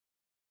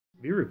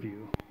Beer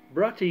review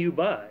brought to you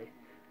by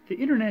the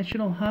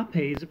International Hop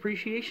Haze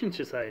Appreciation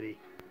Society.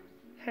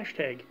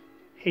 Hashtag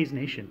Haze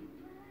Nation.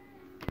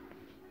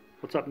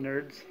 What's up,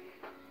 nerds?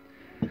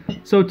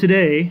 So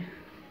today,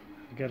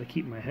 I gotta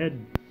keep my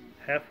head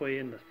halfway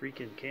in the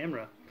freaking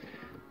camera.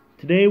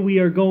 Today we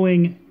are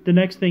going the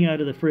next thing out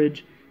of the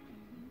fridge,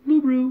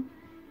 LewBrew.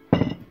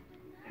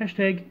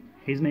 Hashtag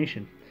Haze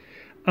Nation.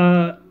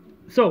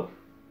 So,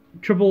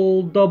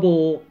 triple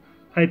double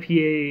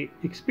IPA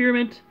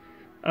experiment.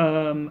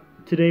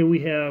 Today we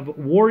have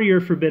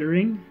Warrior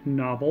Forbittering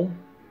Novel,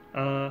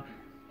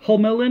 Huell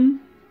Melon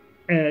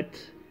at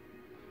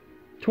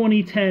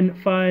 2010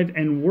 5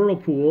 and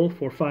Whirlpool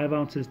for 5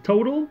 ounces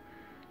total,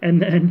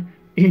 and then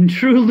in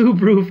true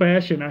LewBrew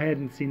fashion, I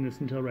hadn't seen this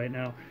until right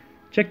now.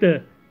 Check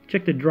the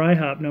dry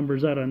hop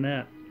numbers out on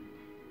that.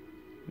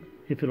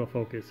 If it'll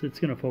focus, it's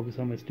gonna focus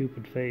on my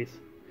stupid face.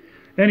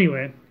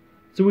 Anyway,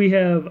 so we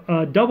have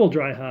a double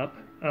dry hop,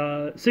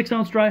 6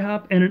 ounce dry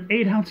hop, and an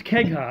 8 ounce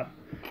keg hop.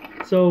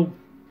 So,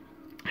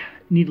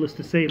 needless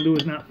to say, Lew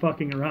is not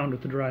fucking around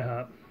with the dry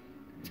hop.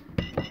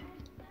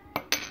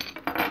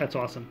 That's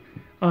awesome.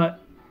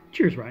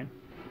 Cheers, Ryan.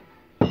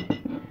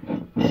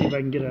 Let's see if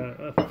I can get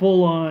a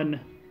full-on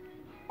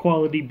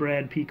quality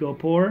Brad Pico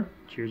pour.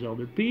 Cheers,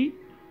 Elder Pete.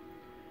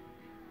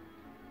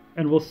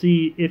 And we'll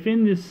see if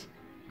in this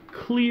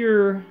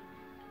clear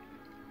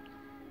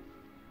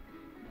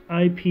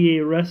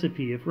IPA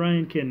recipe, if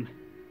Ryan can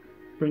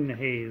bring the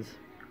haze.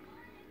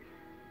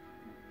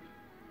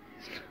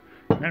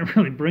 Not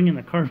really bringing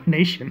the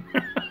carbonation.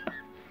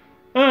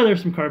 Oh,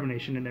 there's some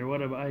carbonation in there.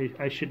 Whatever.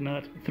 I should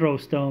not throw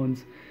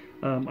stones.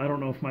 I don't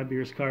know if my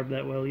beer's carved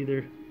that well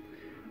either.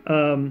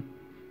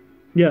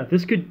 Yeah,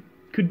 this could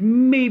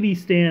maybe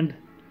stand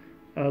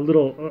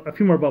a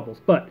few more bubbles,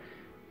 but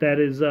that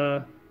is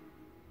that's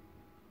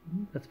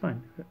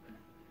fine.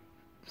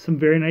 Some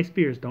very nice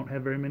beers don't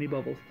have very many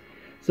bubbles.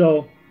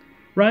 So,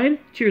 Ryan,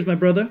 cheers, my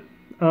brother.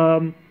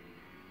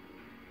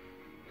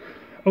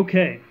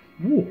 Okay.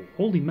 Ooh,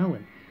 holy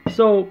melon.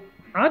 So,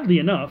 oddly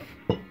enough,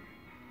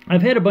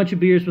 I've had a bunch of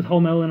beers with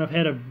Huell Melon.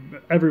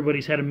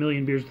 Everybody's had a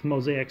million beers with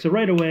Mosaic. So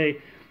right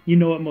away, you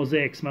know what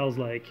Mosaic smells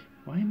like.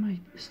 Why am I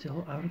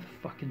still out of the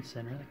fucking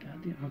center?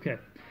 Goddamn. Okay.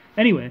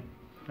 Anyway,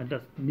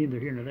 that's neither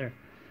here nor there.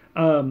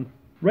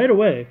 Right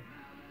away,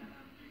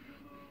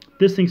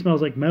 this thing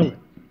smells like melon.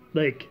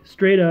 Like,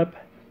 straight up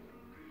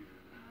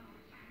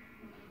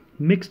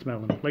mixed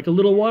melon. Like a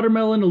little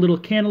watermelon, a little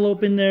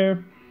cantaloupe in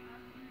there.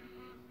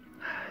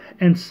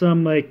 And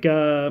some, like,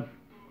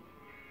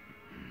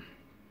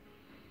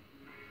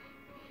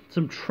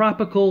 some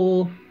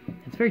tropical,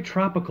 it's very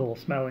tropical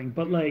smelling,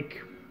 but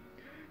like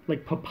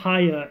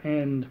papaya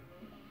and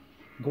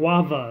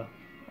guava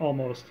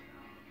almost.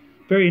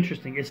 Very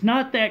interesting. It's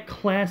not that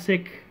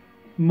classic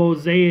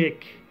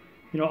Mosaic,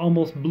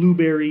 almost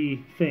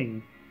blueberry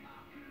thing.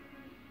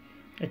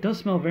 It does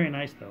smell very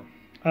nice though.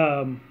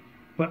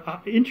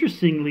 But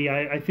interestingly,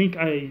 I think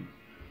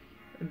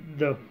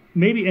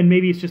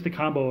maybe it's just a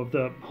combo of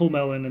the Huell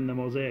Melon and the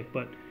Mosaic,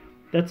 but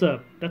that's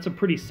a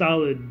pretty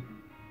solid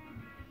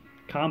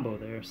combo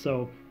there.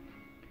 So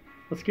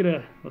let's get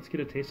a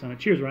taste on it.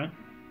 Cheers, Ryan.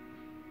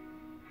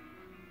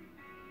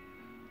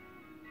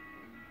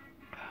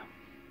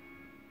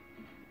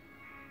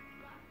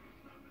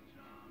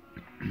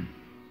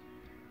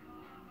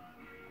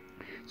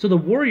 So the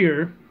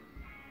Warrior,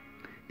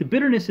 the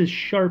bitterness is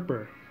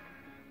sharper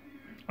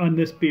on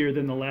this beer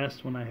than the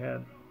last one I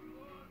had.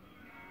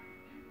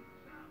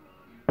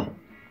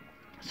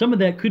 Some of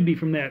that could be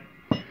from that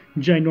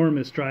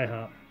ginormous dry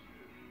hop.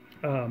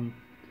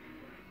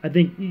 I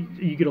think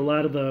you get a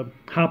lot of the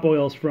hop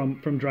oils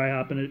from dry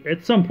hop, and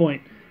at some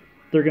point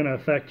they're going to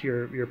affect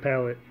your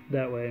palate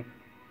that way.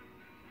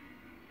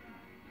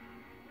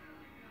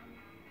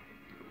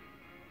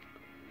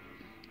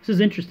 This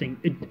is interesting.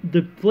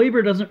 The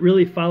flavor doesn't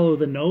really follow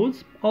the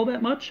nose all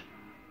that much.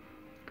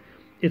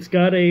 It's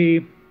kind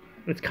of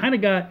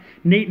got,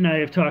 Nate and I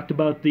have talked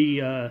about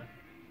the,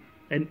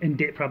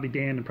 probably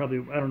Dan and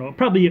probably, I don't know,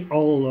 probably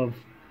all of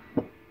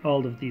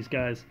these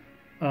guys.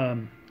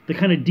 The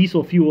kind of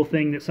diesel fuel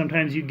thing that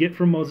sometimes you get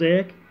from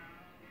Mosaic.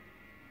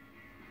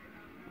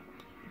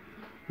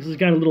 This has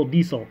got a little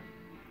diesel.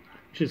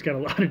 It's just got a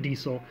lot of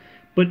diesel,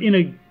 but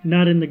I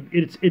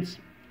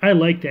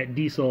like that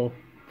diesel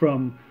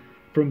from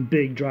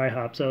big dry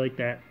hops. I like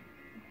that.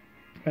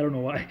 I don't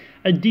know why.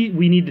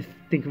 We need to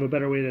think of a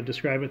better way to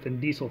describe it than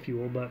diesel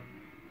fuel, but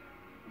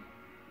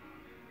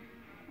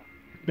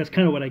that's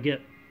kind of what I get.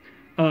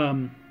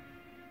 I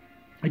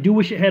do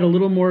wish it had a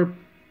little more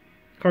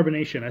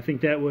carbonation. I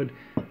think that would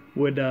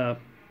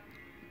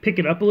pick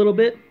it up a little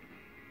bit,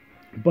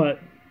 but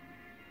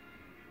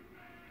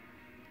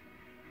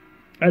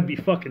I'd be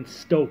fucking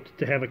stoked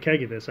to have a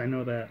keg of this. I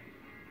know that.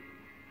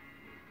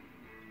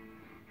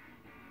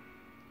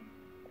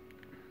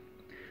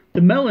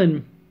 The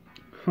melon,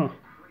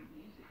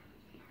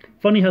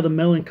 funny how the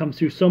melon comes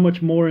through so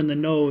much more in the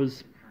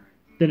nose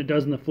than it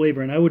does in the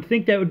flavor, and I would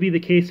think that would be the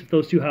case if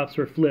those two hops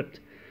were flipped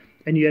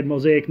and you had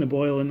Mosaic in the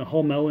boil and the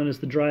Huell Melon is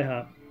the dry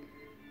hop.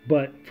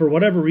 But for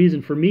whatever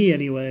reason, for me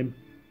anyway,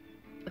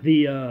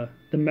 the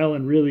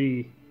melon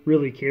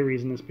really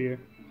carries in this beer.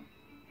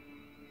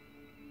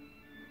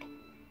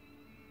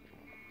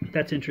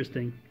 That's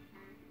interesting.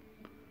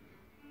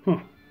 Huh.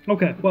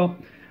 Okay, well,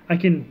 I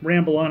can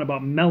ramble on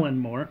about melon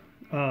more.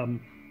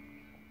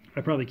 I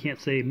probably can't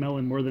say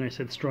melon more than I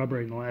said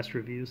strawberry in the last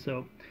review.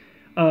 So,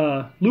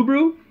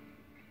 LewBrew,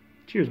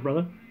 cheers,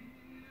 brother.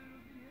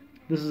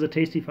 This is a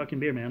tasty fucking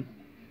beer, man.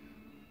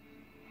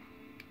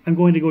 I'm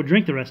going to go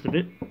drink the rest of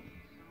it.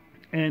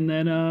 And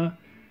then I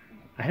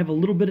have a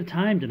little bit of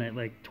time tonight,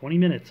 like 20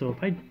 minutes. So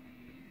if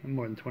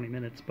more than 20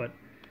 minutes, but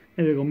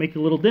maybe I'll go make a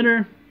little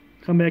dinner,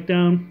 come back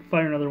down,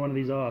 fire another one of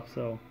these off.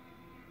 So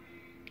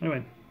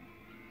anyway,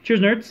 cheers,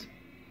 nerds.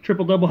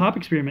 Triple double hop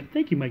experiment.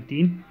 Thank you, Mike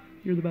Dean.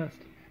 You're the best.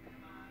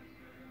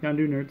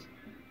 Yondu, nerds.